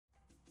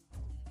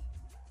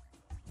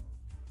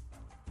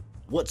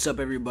What's up,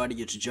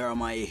 everybody? It's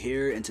Jeremiah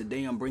here, and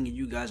today I'm bringing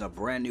you guys a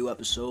brand new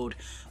episode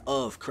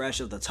of Crash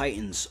of the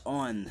Titans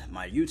on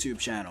my YouTube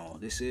channel.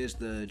 This is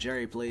the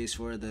Jeri plays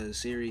for the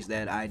series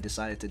that I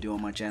decided to do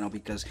on my channel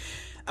because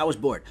I was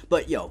bored.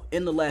 But yo,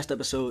 in the last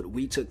episode,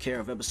 we took care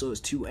of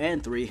episodes 2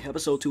 and 3.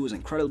 Episode 2 was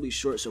incredibly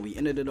short, so we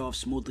ended it off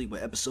smoothly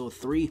with episode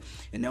 3,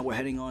 and now we're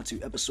heading on to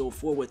episode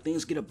 4 where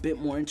things get a bit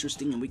more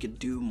interesting and we could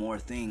do more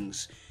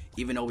things,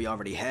 even though we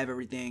already have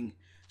everything.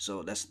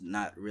 So that's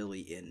not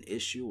really an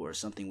issue or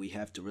something we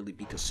have to really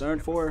be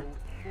concerned for.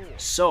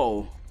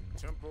 So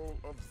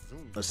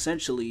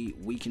essentially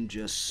we can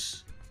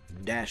just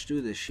dash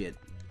through this shit.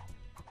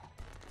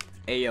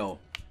 Hey yo,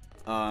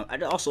 I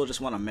also just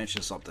want to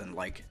mention something,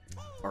 like,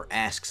 or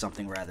ask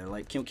something rather.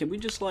 Like, can we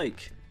just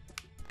like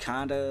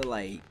kinda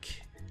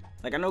like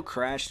I know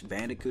Crash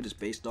Bandicoot is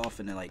based off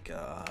in like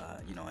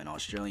you know, an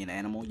Australian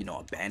animal, you know,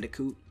 a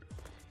bandicoot,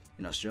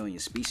 an Australian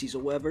species or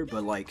whatever,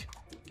 but like,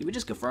 can we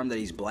just confirm that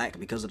he's black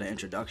because of the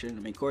introduction?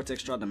 I mean,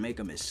 Cortex tried to make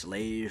him his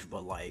slave,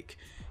 but like,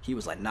 he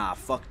was like, nah,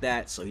 fuck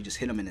that, so he just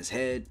hit him in his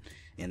head,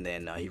 and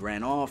then he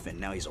ran off, and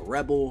now he's a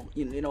rebel.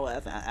 You know,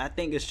 I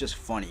think it's just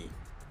funny.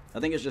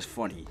 I think it's just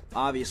funny.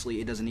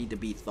 Obviously, it doesn't need to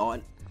be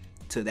thought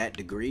to that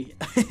degree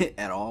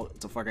at all.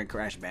 It's a fucking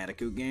Crash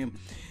Bandicoot game,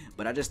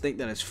 but I just think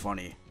that it's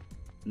funny,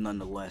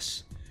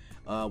 nonetheless.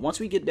 Once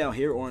we get down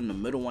here, or in the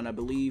middle one, I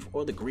believe,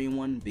 or the green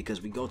one,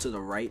 because we go to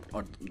the right,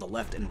 or the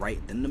left and right,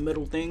 then the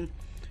middle thing,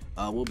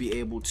 we'll be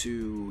able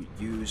to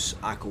use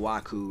Aku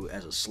Aku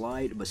as a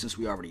slide. But since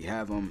we already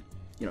have them,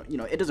 you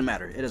know, it doesn't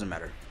matter. It doesn't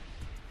matter,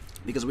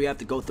 because we have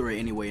to go through it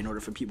anyway in order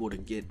for people to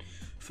get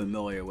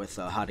familiar with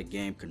how the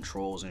game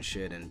controls and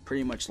shit, and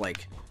pretty much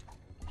like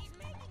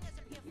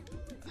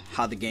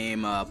how the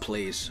game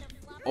plays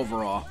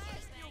overall.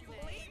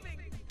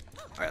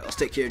 All right, let's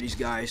take care of these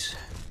guys.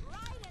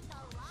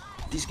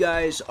 These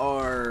guys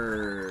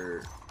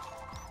are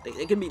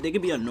they can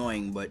be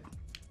annoying, but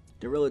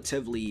they're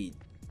relatively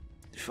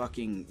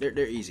fucking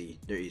they're easy.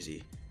 They're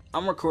easy.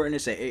 I'm recording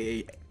this at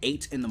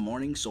 8 in the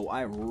morning, so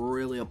I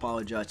really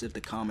apologize if the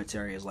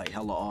commentary is like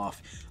hella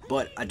off,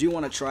 but I do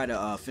want to try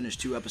to finish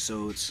 2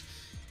 episodes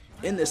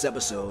in this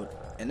episode,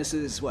 and this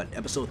is what,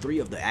 episode 3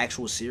 of the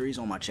actual series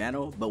on my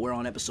channel, but we're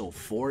on episode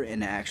 4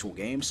 in the actual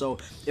game, so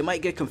it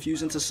might get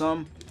confusing to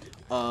some,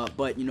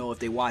 but you know, if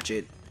they watch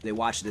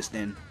this,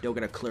 then they'll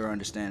get a clearer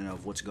understanding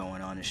of what's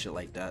going on and shit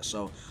like that.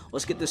 So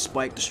let's get this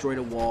spike, destroy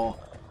the wall,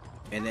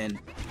 and then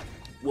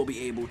we'll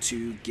be able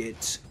to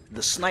get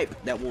the snipe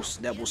that will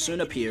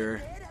soon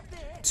appear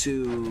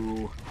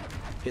to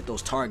hit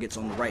those targets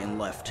on the right and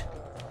left.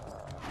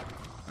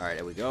 Alright,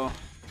 there we go.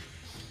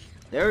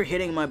 They're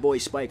hitting my boy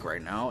Spike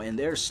right now, and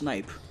their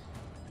snipe.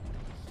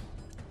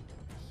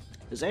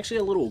 There's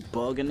actually a little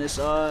bug in this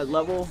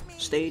level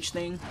stage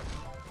thing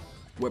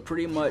where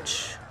pretty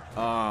much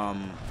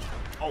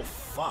oh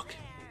fuck,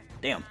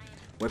 damn,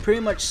 where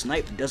pretty much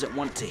snipe doesn't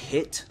want to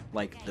hit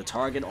like the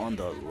target on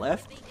the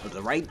left or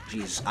the right.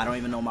 Jeez, I don't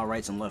even know my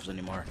rights and lefts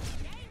anymore.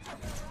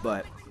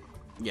 But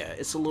yeah,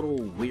 it's a little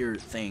weird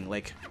thing.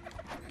 Like,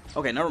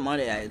 okay, never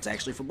mind, it's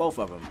actually for both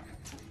of them.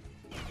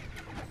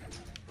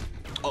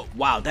 Oh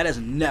wow, that has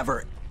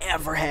never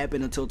ever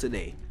happened until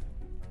today.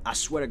 I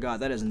swear to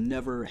God, that has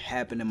never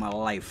happened in my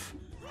life.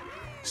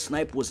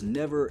 Snipe was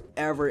never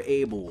ever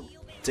able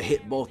to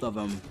hit both of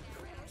them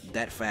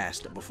that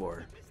fast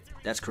before.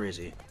 That's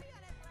crazy.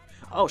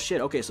 Oh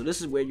shit, okay, so this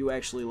is where you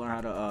actually learn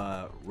how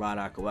to ride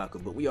Aku Aku,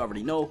 but we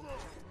already know,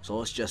 so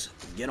let's just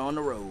get on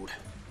the road.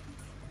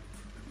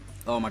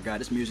 Oh my god,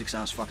 this music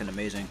sounds fucking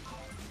amazing.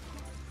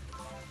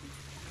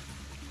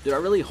 Dude, I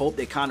really hope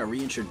they kind of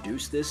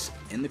reintroduce this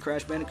in the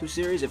Crash Bandicoot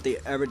series if they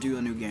ever do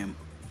a new game.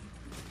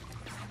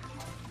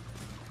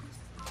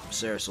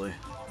 Seriously.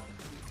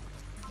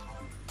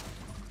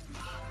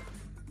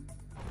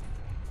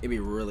 It'd be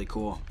really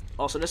cool.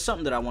 Also, there's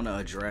something that I want to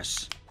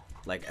address,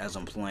 like, as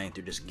I'm playing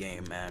through this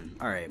game, man.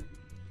 Alright.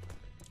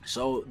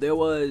 So, there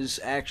was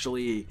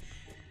actually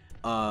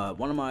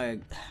one of my,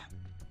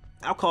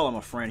 I'll call him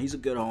a friend. He's a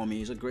good homie.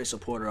 He's a great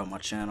supporter of my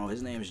channel.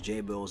 His name is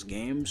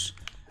JBillsGames.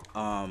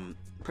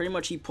 Pretty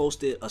much he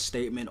posted a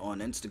statement on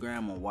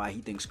Instagram on why he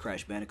thinks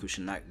Crash Bandicoot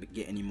should not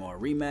get any more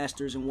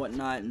remasters and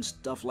whatnot and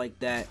stuff like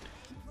that.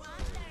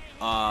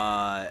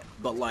 But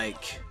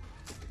like,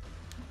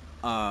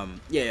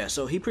 yeah,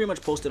 so he pretty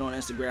much posted on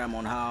Instagram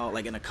on how,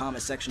 like, in the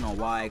comment section on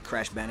why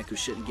Crash Bandicoot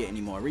shouldn't get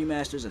any more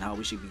remasters and how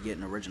we should be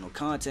getting original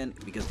content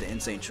because the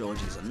Insane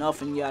Trilogy is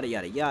enough and yada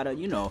yada yada,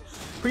 you know,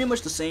 pretty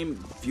much the same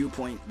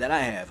viewpoint that I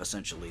have,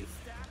 essentially.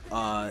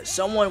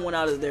 Someone went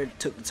out of there,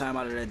 took the time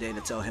out of their day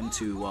to tell him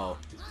to, well,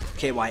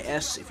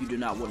 KYS, if you do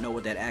not know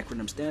what that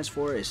acronym stands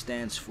for, it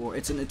stands for,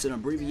 it's an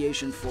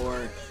abbreviation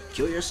for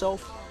kill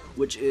yourself,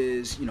 which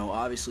is, you know,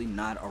 obviously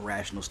not a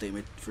rational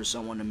statement for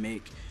someone to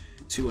make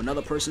to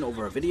another person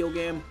over a video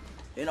game.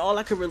 And all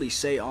I could really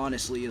say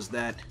honestly is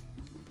that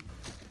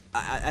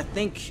I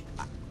think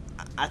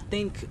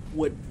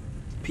what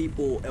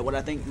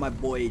I think my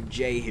boy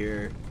Jay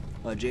here,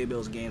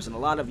 JBillsGames, and a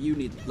lot of you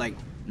need, like,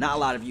 not a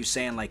lot of you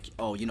saying like,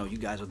 oh, you know, you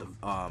guys are the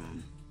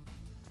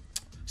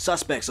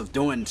suspects of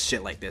doing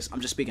shit like this.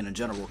 I'm just speaking in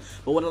general.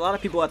 But what a lot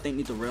of people I think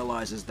need to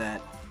realize is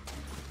that,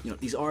 you know,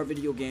 these are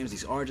video games,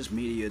 these are just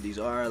media, these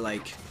are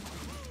like,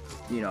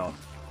 you know,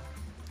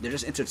 they're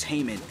just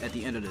entertainment at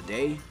the end of the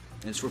day,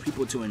 and it's for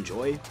people to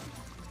enjoy.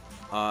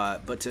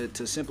 But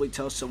to simply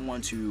tell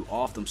someone to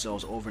off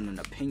themselves over an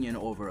opinion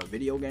over a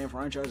video game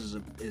franchise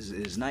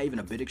is not even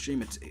a bit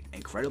extreme. It's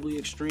incredibly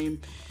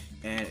extreme,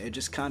 and it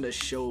just kind of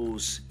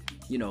shows,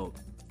 you know,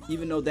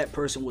 even though that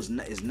person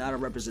is not a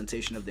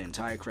representation of the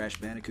entire Crash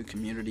Bandicoot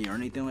community or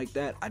anything like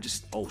that, I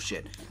just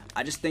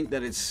think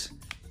that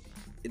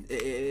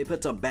it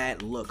puts a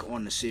bad look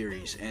on the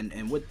series,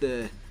 and with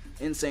the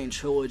Insane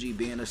Trilogy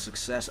being a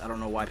success, I don't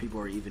know why people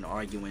are even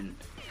arguing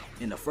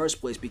in the first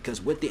place, because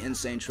with the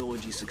Insane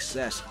Trilogy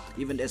success,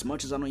 even as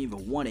much as I don't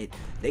even want it,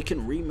 they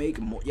can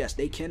remake more. Yes,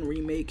 they can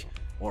remake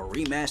or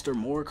remaster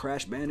more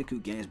Crash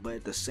Bandicoot games, but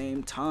at the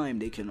same time,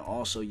 they can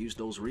also use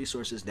those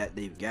resources that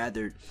they've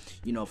gathered,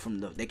 you know,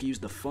 they can use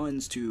the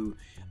funds to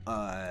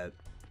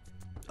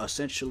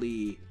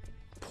essentially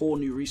pull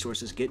new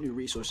resources, get new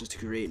resources to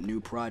create new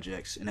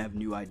projects and have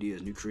new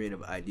ideas, new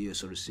creative ideas,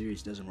 so the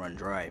series doesn't run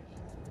dry.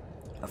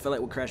 I feel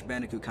like what Crash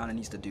Bandicoot kind of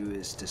needs to do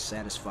is to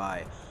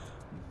satisfy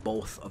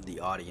both of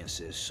the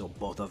audiences, so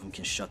both of them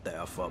can shut the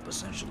F up,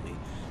 essentially.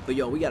 But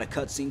yo, we got a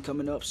cutscene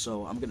coming up,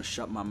 so I'm gonna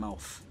shut my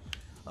mouth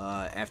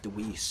after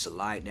we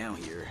slide down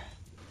here.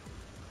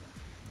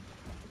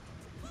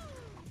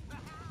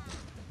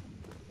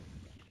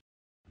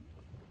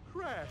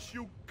 Crash,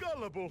 you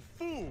gullible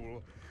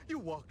fool! You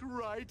walked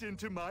right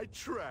into my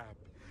trap.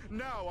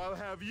 Now I'll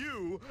have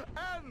you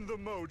and the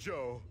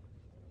mojo.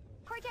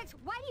 Cortex,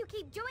 why do you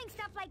keep doing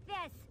stuff like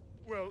this?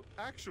 Well,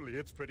 actually,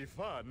 it's pretty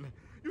fun.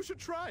 You should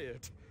try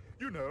it.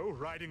 You know,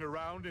 riding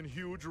around in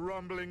huge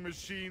rumbling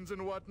machines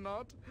and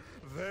whatnot.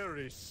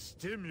 Very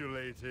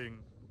stimulating.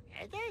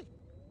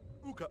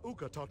 Uka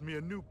Uka taught me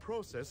a new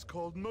process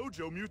called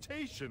mojo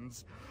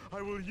mutations.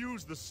 I will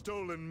use the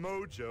stolen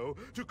mojo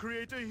to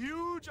create a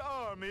huge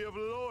army of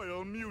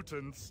loyal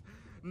mutants.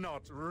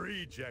 Not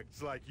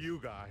rejects like you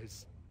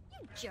guys.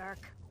 You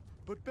jerk.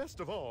 But best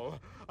of all,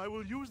 I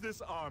will use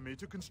this army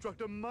to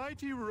construct a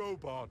mighty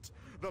robot,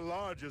 the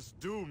largest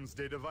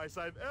doomsday device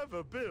I've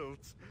ever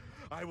built.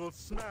 I will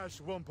smash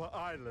Wumpa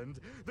Island,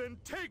 then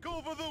take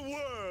over the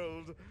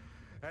world!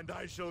 And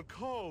I shall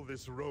call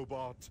this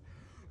robot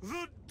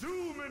the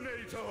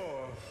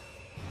Doominator!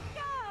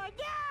 Oh,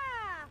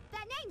 yeah!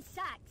 That name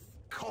sucks.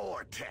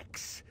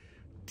 Cortex,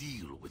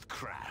 deal with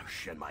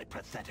Crash and my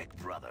pathetic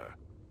brother.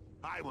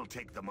 I will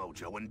take the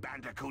mojo and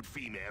Bandicoot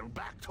female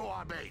back to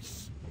our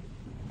base.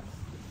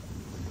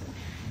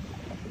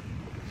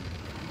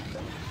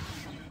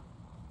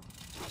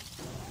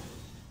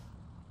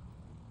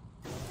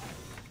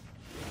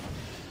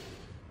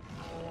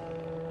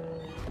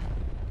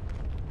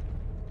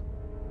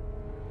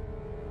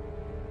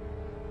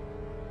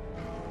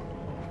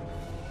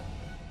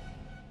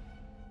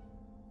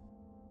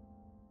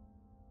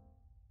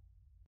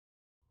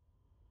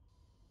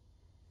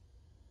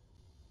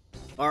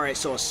 Alright,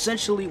 so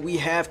essentially we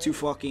have to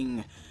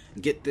fucking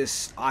get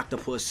this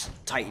octopus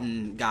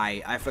titan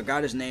guy. I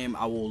forgot his name.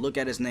 I will look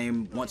at his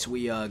name once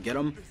we get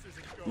him,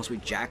 once we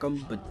jack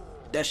him, but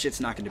that shit's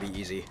not going to be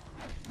easy.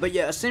 But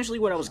yeah, essentially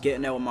what I was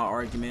getting at with my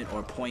argument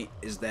or point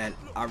is that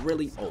I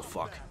really, oh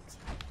fuck.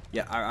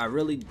 Yeah, I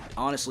really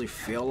honestly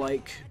feel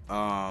like,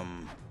 now,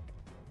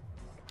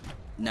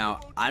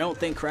 I don't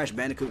think Crash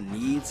Bandicoot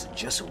needs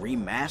just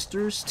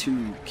remasters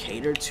to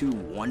cater to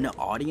one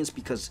audience,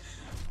 because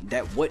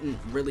that wouldn't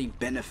really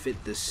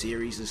benefit the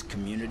series'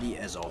 community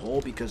as a whole,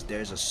 because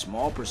there's a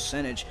small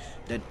percentage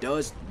that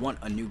does want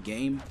a new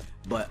game,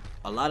 but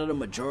a lot of the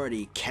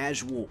majority,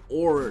 casual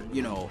or,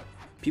 you know,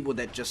 people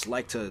that just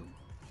like to,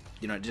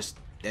 you know,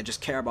 that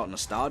just care about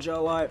nostalgia a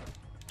lot,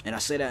 and I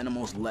say that in the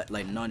most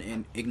like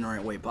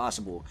non-ignorant way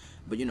possible,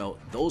 but you know,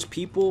 those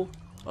people,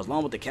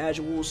 along with the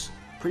casuals,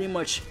 pretty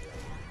much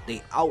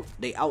they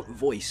out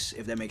voice,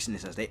 if that makes any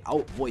sense. They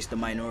out voice the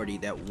minority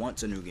that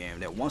wants a new game,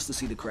 that wants to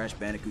see the Crash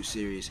Bandicoot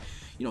series,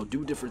 you know,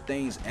 do different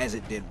things as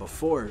it did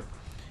before.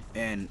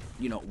 And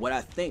you know what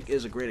I think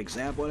is a great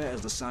example of that is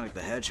the Sonic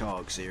the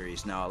Hedgehog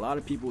series. Now, a lot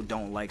of people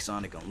don't like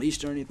Sonic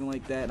Unleashed or anything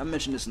like that. I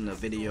mentioned this in a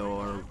video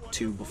or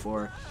two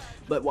before,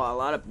 but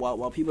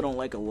while people don't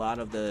like a lot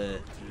of the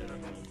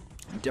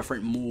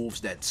different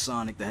moves that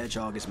Sonic the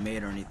Hedgehog has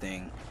made or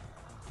anything,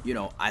 you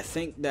know, I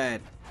think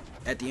that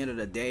at the end of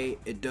the day,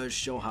 it does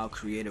show how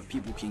creative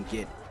people can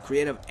get,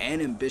 creative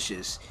and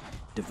ambitious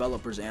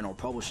developers and or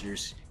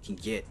publishers can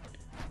get,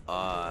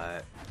 oh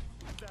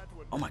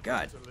my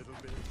god,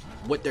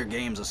 with their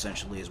games,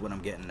 essentially, is what I'm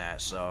getting at.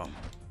 So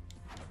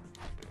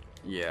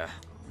yeah,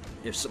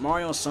 if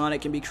Mario and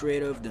Sonic can be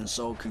creative, then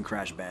so can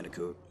Crash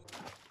Bandicoot.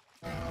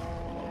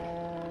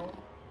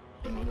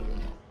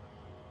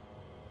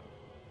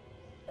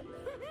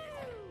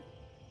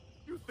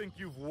 You think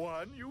you've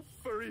won, you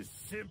furry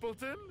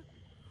simpleton?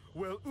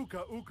 Well,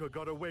 Uka Uka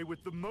got away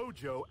with the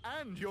mojo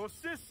and your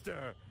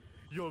sister.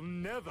 You'll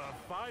never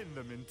find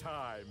them in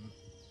time.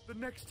 The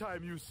next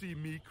time you see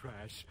me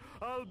crash,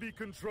 I'll be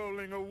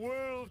controlling a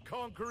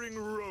world-conquering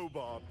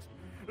robot.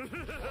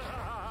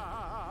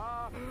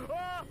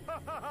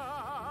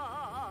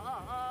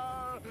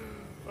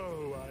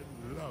 Oh, I'd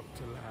love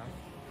to laugh.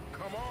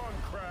 Come on,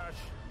 Crash.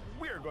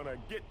 We're gonna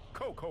get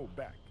Coco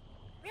back.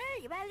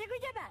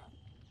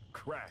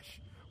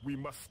 Crash, we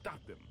must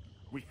stop them.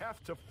 We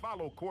have to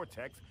follow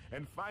Cortex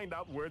and find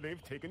out where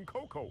they've taken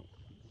Coco.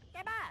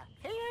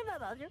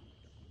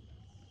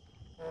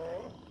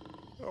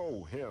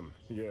 Oh, him,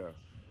 yeah.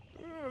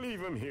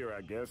 Leave him here,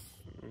 I guess.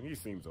 He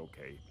seems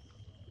okay.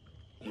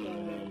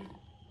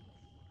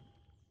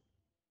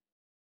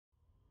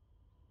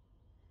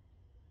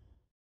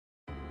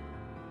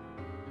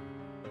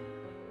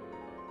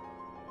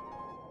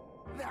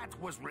 That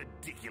was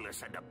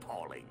ridiculous and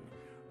appalling.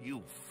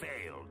 You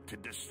failed to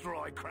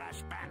destroy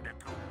Crash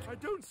Bandicoot. I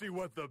don't see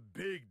what the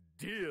big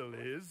deal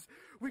is.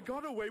 We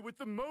got away with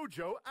the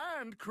mojo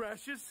and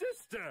Crash's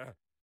sister.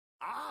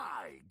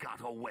 I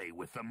got away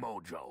with the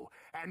mojo,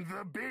 and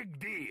the big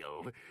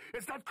deal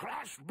is that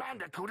Crash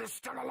Bandicoot is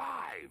still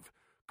alive.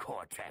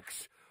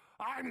 Cortex,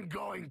 I'm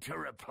going to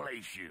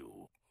replace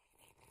you.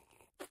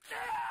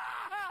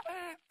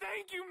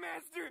 Thank you,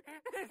 Master.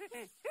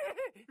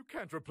 You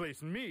can't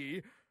replace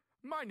me.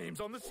 My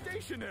name's on the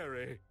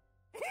stationery.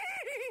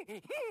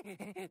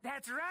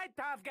 That's right,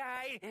 tough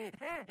guy.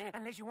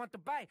 Unless you want to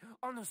buy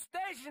on the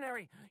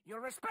stationery, you'll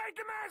respect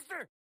the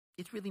Master.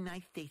 It's really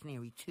nice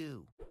stationery,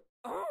 too.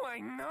 Oh, I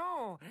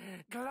know.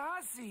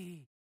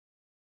 Glossy.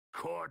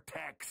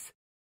 Cortex,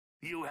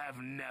 you have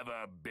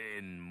never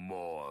been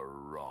more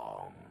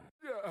wrong.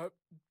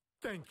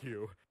 Thank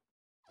you.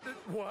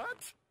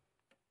 What?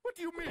 What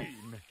do you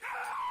mean?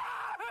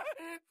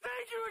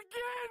 Thank you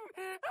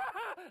again.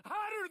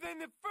 Hotter than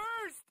the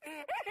first.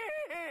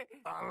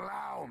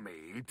 Allow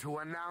me to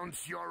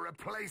announce your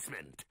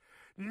replacement,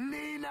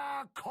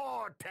 Nina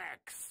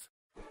Cortex.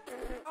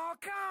 Oh,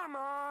 come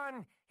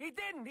on. He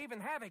didn't even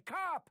have a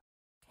cup.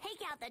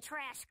 Take out the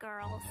trash,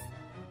 girls.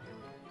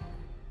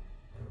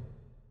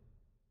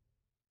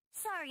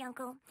 Sorry,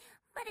 Uncle,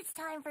 but it's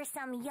time for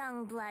some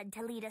young blood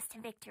to lead us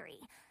to victory.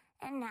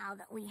 And now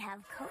that we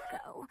have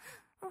Coco,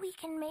 we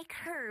can make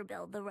her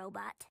build the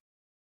robot.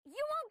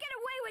 You won't get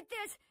away with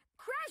this!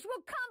 Crash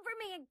will come for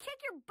me and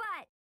kick your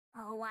butt!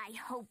 Oh, I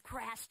hope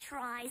Crash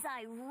tries.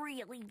 I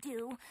really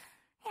do.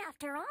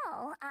 After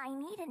all, I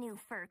need a new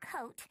fur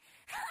coat.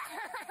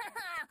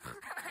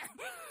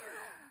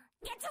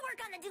 Get to work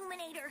on the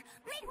Doominator!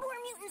 Make more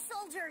mutant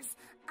soldiers!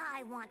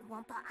 I want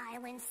Wumpa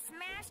Island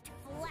smashed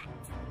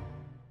flat!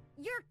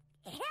 Your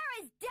hair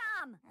is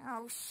dumb!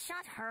 Oh,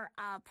 shut her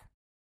up.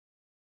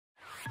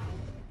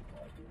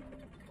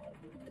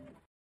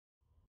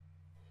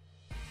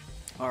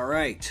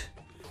 Alright.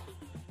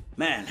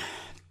 Man,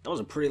 that was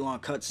a pretty long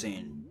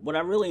cutscene. What I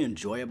really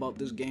enjoy about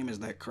this game is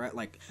that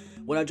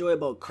what I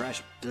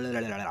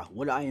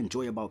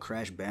enjoy about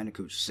Crash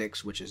Bandicoot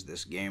 6, which is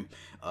this game,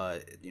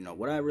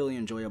 what I really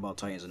enjoy about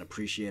Titans and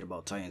appreciate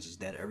about Titans is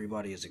that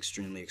everybody is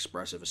extremely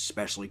expressive,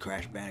 especially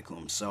Crash Bandicoot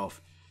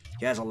himself.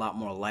 He has a lot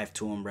more life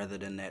to him rather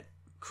than that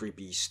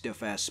creepy,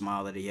 stiff-ass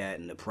smile that he had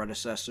in the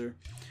predecessor,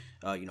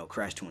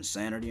 Crash to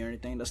Insanity or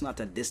anything. That's not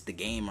to diss the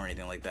game or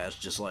anything like that. It's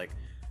just like,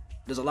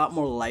 there's a lot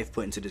more life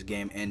put into this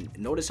game. And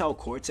notice how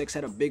Cortex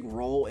had a big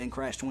role in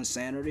Crash to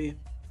Insanity,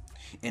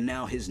 and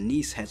now his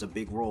niece has a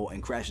big role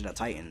in Crash of the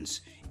Titans.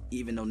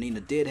 Even though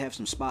Nina did have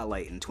some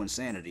spotlight in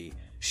Twinsanity,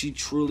 she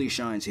truly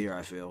shines here,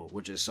 I feel,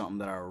 which is something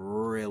that I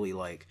really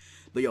like.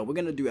 But yo, we're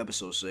gonna do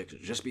episode 6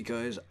 just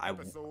because I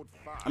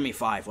mean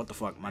 5, what the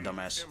fuck, my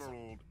dumbass.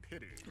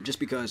 Just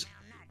because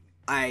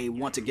I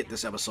want to get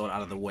this episode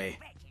out of the way.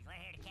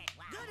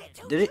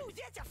 Did it?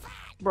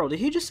 Bro, did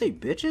he just say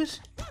bitches?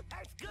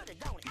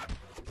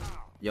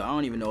 Yo, I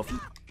don't even know if you...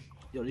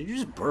 Yo, did you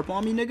just burp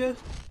on me, nigga?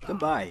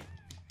 Goodbye.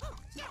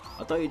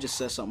 I thought you just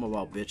said something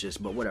about bitches,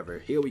 but whatever.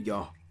 Here we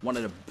go. One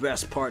of the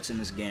best parts in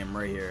this game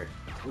right here.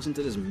 Listen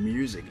to this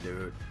music,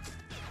 dude.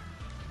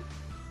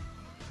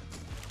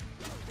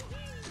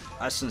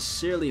 I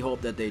sincerely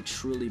hope that they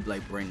truly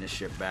bring this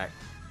shit back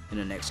in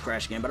the next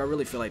Crash game, but I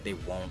really feel like they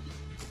won't.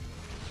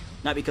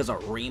 Not because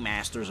of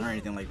remasters or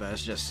anything like that.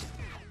 It's just,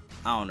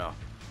 I don't know.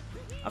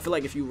 I feel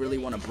like if you really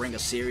want to bring a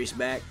series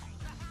back,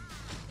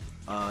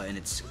 and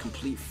it's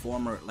complete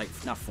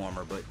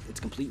it's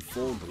complete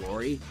full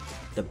glory,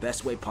 the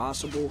best way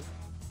possible,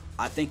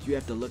 I think you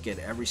have to look at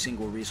every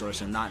single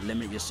resource and not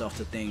limit yourself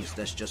to things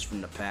that's just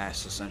from the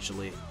past,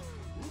 essentially.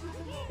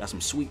 Got some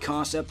sweet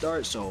concept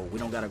art, so we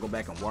don't gotta go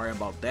back and worry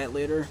about that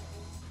later.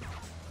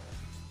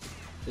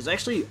 There's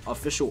actually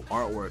official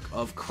artwork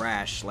of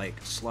Crash,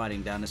 like,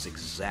 sliding down this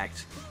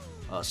exact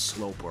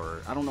slope,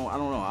 or I don't know, I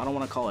don't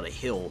want to call it a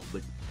hill,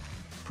 but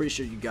pretty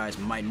sure you guys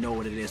might know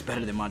what it is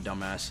better than my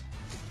dumbass.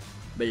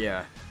 But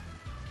yeah,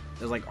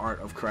 there's like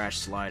art of Crash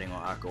sliding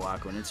on Aku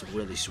Aku, and it's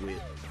really sweet.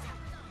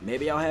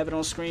 Maybe I'll have it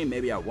on screen,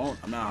 maybe I won't.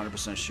 I'm not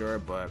 100% sure,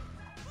 but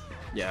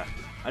yeah,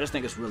 I just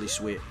think it's really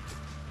sweet.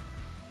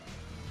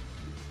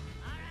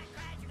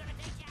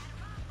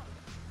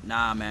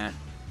 Nah, man,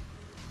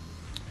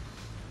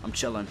 I'm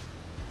chilling.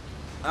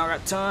 I don't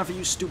got time for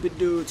you stupid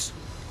dudes.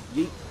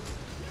 Yeet.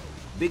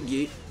 Big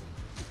yeet.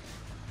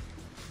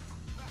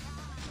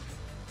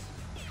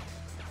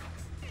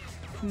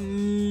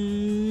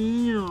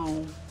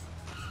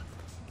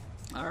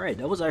 Alright,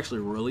 that was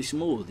actually really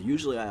smooth.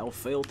 Usually I'll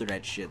fail through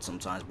that shit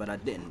sometimes, but I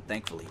didn't,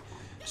 thankfully.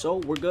 So,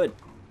 we're good.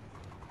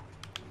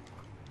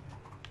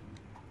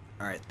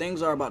 Alright,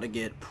 things are about to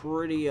get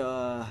pretty,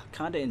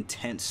 kinda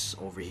intense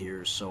over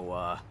here, so,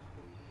 I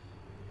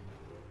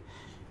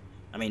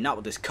mean, not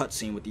with this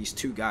cutscene with these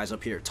two guys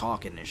up here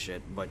talking and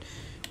shit, but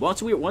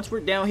once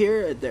we're down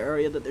here at the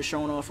area that they're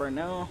showing off right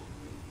now,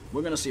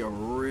 we're gonna see a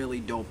really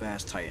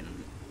dope-ass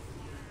Titan.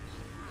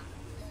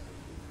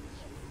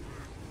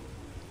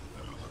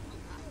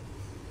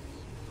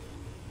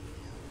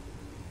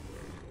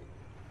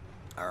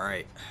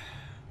 Alright.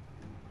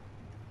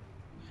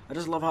 I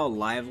just love how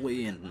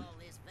lively and...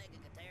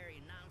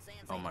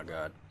 Oh my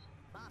god.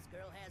 Boss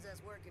girl has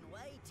us working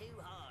way too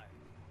hard.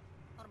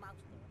 What about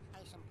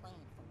has some plan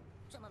for her?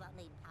 Something about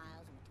needing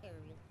piles and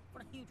materials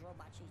for the huge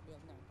robot she's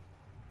building there.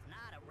 It's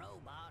not a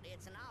robot,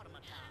 it's an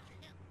automaton.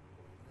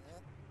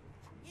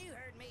 You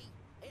heard me.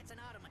 It's an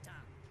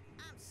automaton.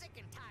 I'm sick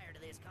and tired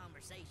of this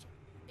conversation.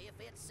 If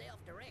it's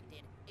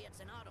self-directed,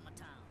 it's an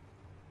automaton.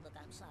 Look,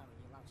 I'm sorry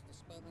you lost the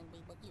spelling bee,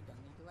 but you don't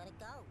need to let it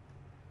go.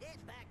 Get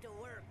back to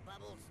work,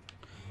 Bubbles.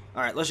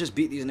 Alright, let's just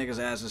beat these niggas'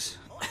 asses.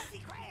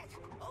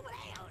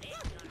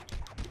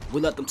 We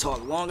let them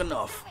talk long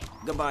enough.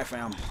 Goodbye,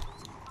 fam.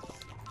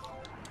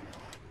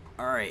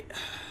 Alright,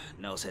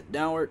 now let's head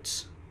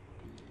downwards.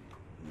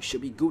 We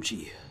should be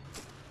Gucci.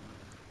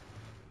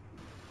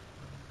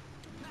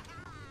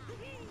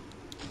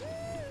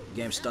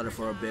 Game stuttered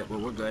for a bit,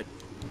 but we're good.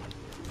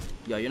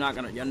 Yo, you're not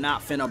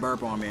finna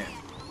burp on me.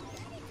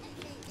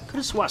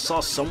 Could've swore I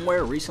saw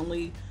somewhere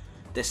recently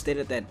that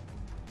stated that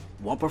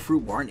Wumpa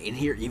Fruit weren't in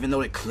here, even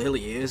though it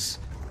clearly is.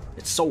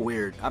 It's so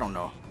weird. I don't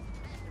know.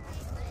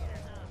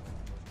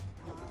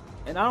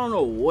 And I don't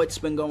know what's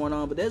been going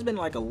on, but there's been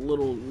like a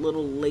little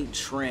late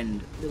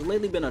trend. There's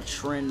lately been a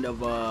trend of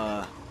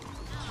well,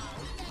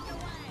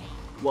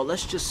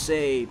 let's just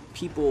say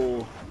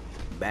people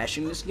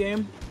bashing this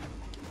game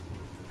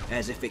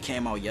as if it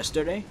came out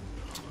yesterday,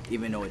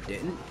 even though it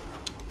didn't.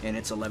 And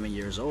it's 11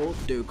 years old.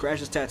 Dude,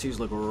 Crash's tattoos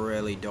look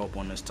really dope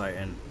on this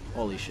Titan.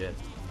 Holy shit.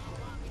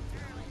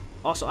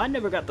 Also, I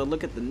never got to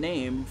look at the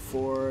name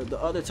for the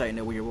other Titan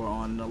that we were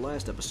on in the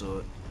last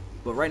episode.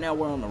 But right now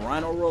we're on the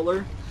Rhino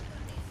Roller.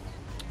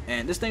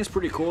 And this thing's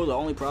pretty cool. The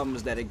only problem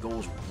is that it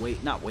goes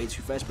not way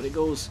too fast, but it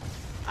goes,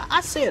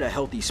 I'd say at a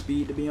healthy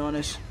speed, to be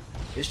honest.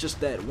 It's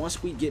just that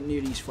once we get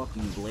near these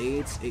fucking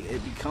blades,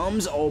 it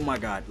becomes, oh my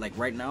god, like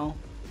right now,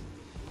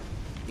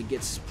 it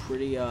gets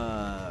pretty,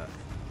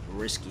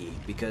 risky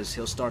because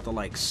he'll start to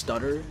like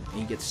stutter and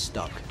he gets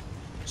stuck.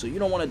 So you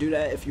don't want to do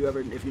that if you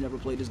never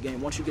played this game.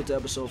 Once you get to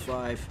episode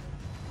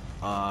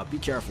 5, be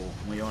careful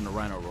when you're on the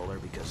Rhino Roller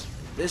because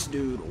this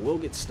dude will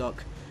get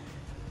stuck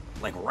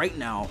like right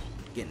now,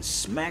 getting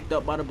smacked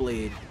up by the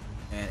blade,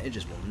 and it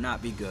just will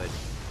not be good.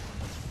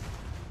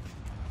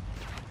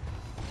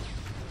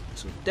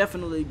 So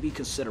definitely be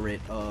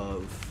considerate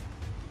of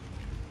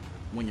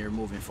when you're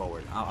moving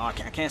forward. I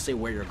can't say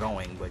where you're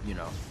going, but you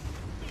know,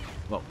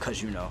 well,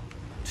 cause you know.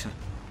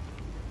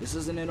 This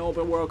isn't an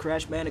open world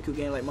Crash Bandicoot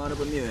game like Modern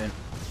Bermuda.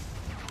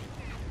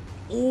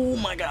 Oh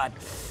my god.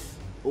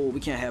 Oh, we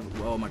can't have,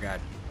 oh my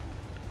god.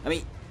 I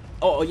mean,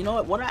 oh, you know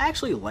what? What I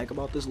actually like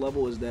about this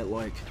level is that,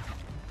 like,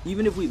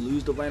 even if we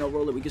lose the Rhino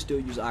Roller, we can still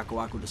use Aqua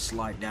Aqua to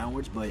slide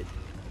downwards, but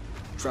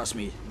trust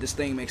me, this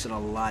thing makes it a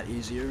lot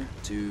easier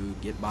to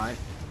get by.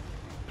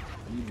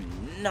 You do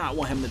not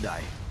want him to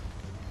die.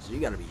 So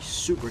you gotta be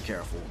super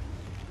careful.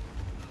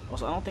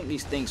 Also, I don't think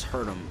these things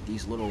hurt him,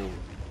 these little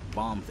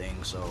bomb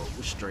things, so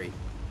we're straight.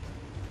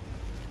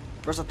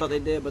 First I thought they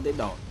did, but they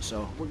don't,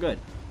 so we're good.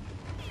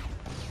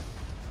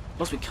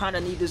 Plus we kind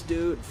of need this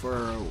dude for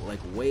like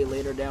way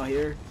later down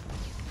here,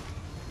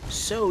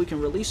 so we can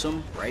release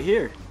him right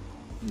here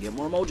and get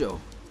more mojo.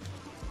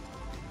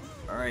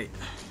 Alright.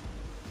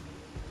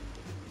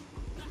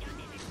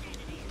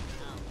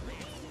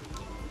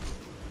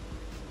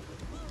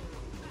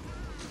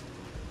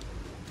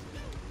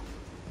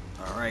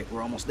 Alright,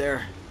 we're almost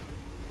there.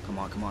 Come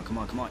on, come on, come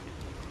on, come on.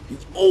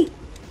 Oh!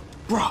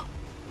 Bruh!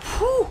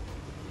 Whew!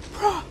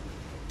 Bruh!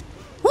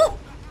 Woo!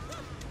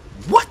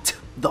 What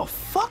the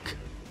fuck?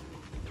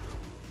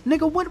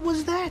 Nigga, what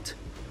was that?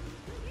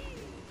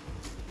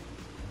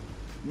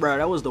 Bruh,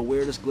 that was the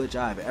weirdest glitch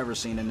I've ever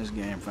seen in this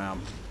game,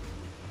 fam.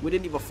 We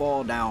didn't even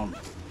fall down.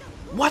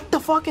 What the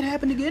fuck? It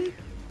happened again?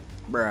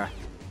 Bruh.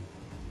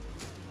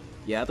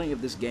 Yeah, I think if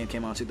this game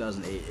came out in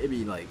 2008, it'd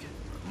be, like,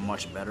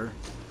 much better.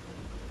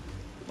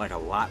 Like, a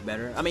lot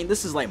better. I mean,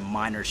 this is, like,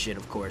 minor shit,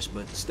 of course,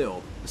 but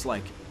still. It's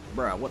like,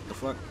 bruh, what the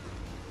fuck?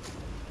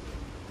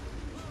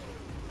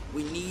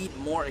 We need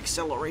more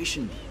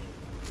acceleration.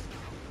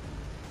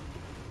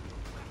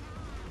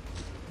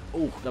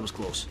 Oh, that was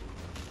close.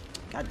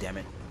 God damn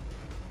it.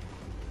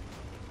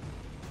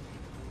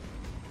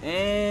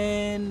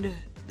 And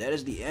that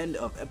is the end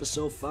of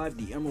episode 5,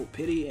 the Emerald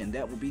Pity, and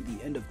that will be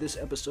the end of this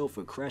episode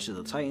for Crash of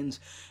the Titans.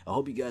 I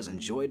hope you guys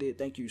enjoyed it.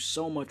 Thank you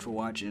so much for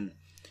watching,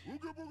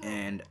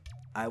 and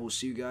I will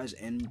see you guys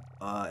in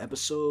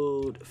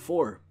episode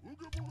 4.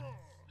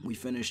 We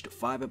finished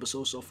 5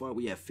 episodes so far.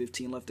 We have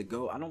 15 left to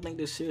go. I don't think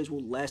this series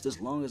will last as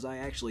long as I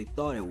actually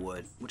thought it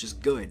would, which is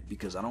good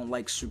because I don't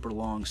like super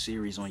long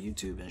series on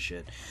YouTube and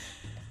shit.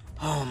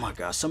 Oh my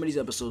god, some of these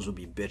episodes will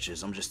be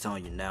bitches. I'm just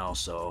telling you now.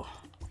 So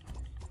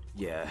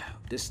yeah,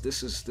 this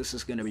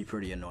is gonna be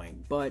pretty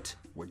annoying. But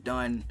we're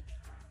done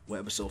with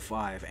episode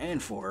 5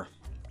 and 4.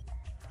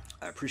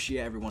 I appreciate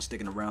everyone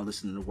sticking around,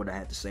 listening to what I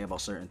had to say about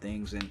certain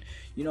things, and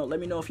you know, let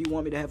me know if you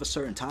want me to have a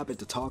certain topic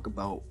to talk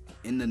about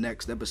in the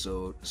next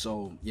episode,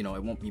 so you know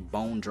it won't be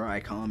bone dry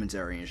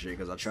commentary and shit,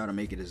 because I try to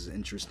make it as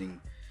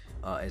interesting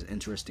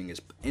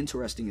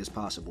as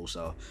possible.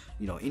 So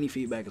you know, any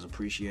feedback is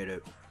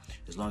appreciated,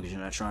 as long as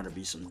you're not trying to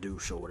be some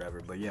douche or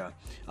whatever. But yeah,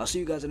 I'll see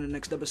you guys in the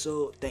next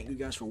episode. Thank you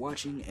guys for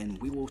watching, and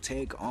we will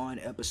take on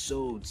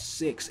episode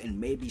 6 and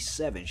maybe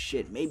 7,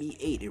 shit, maybe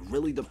 8. It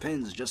really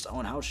depends just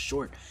on how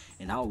short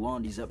and how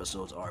long these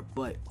episodes are,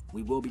 but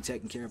we will be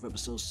taking care of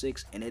episode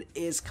 6, and it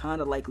is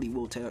kind of likely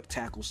we'll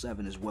tackle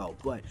 7 as well.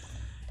 But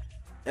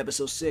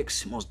episode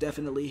 6, most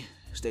definitely,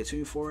 stay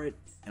tuned for it,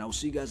 and I will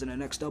see you guys in the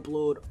next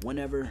upload,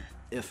 whenever,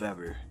 if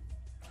ever.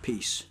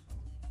 Peace.